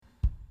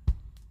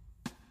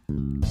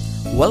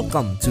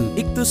Welcome to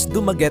Ictus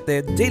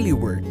Dumaguete Daily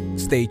Word.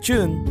 Stay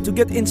tuned to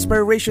get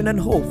inspiration and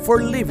hope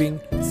for living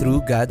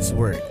through God's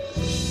Word.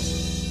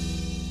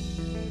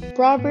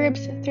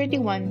 Proverbs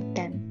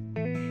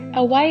 31:10.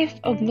 A wife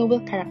of noble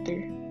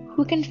character,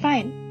 who can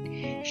find?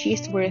 She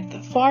is worth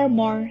far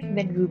more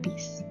than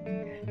rubies.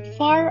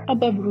 Far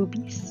above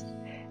rubies.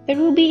 The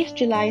ruby is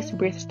July's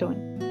birthstone,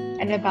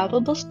 and a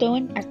valuable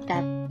stone at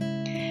that.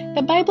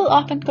 The Bible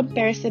often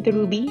compares the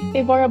ruby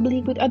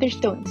favorably with other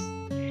stones,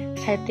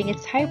 citing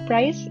its high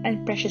price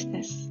and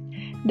preciousness.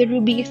 The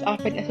ruby is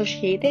often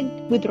associated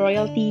with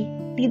royalty,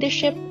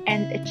 leadership,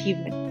 and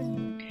achievement.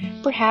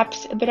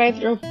 Perhaps the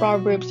writer of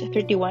Proverbs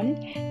 31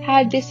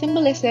 had this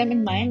symbolism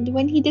in mind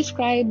when he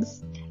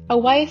describes a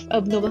wife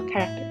of noble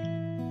character.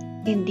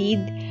 Indeed,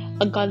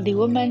 a godly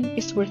woman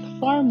is worth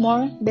far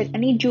more than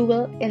any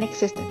jewel in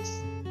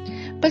existence.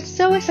 But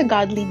so is a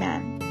godly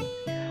man.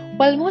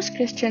 While most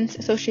Christians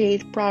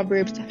associate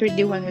Proverbs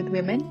 31 with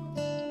women,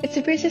 its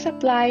verses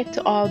apply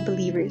to all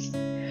believers.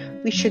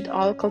 We should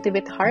all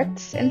cultivate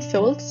hearts and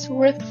souls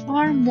worth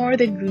far more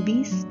than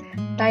rubies,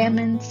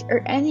 diamonds,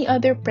 or any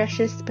other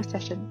precious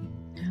possession.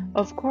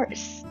 Of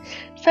course,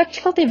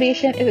 such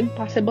cultivation is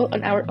impossible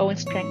on our own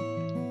strength.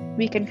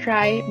 We can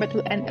try, but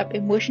will end up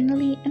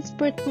emotionally and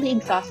spiritually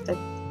exhausted.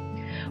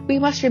 We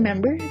must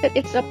remember that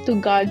it's up to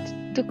God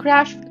to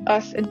craft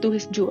us into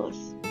His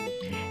jewels.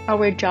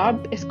 Our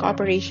job is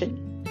cooperation,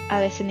 a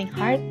listening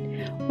heart,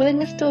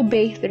 willingness to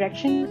obey His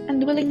direction,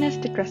 and willingness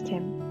to trust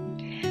Him.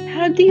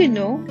 How do you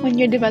know when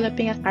you're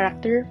developing a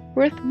character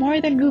worth more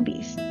than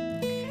rubies?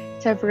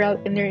 Several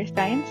inner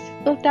signs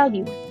will tell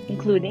you,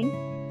 including: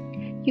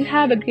 you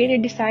have a greater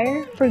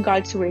desire for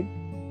God's Word,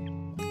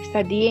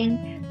 studying,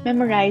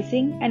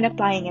 memorizing, and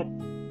applying it,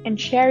 and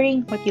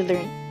sharing what you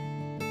learn.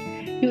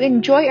 You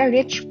enjoy a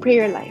rich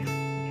prayer life.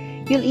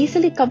 You'll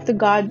easily come to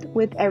God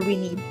with every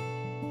need.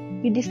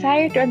 You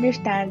desire to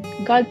understand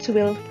God's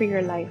will for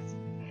your life.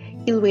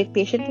 You'll wait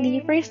patiently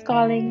for His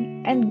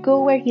calling and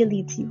go where He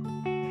leads you.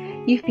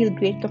 You feel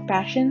great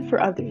compassion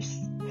for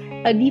others,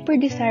 a deeper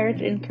desire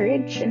to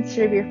encourage and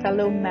serve your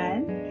fellow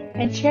man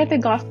and share the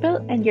gospel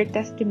and your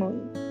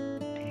testimony.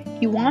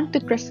 You want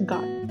to trust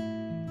God.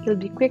 You'll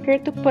be quicker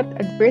to put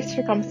adverse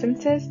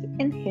circumstances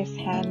in His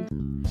hand.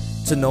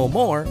 To know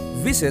more,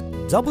 visit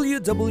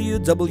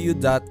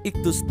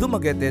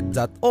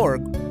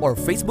www.ictusdumaguete.org or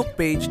Facebook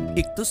page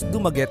Ictus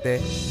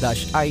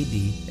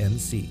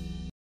Dumaguete-IDNC.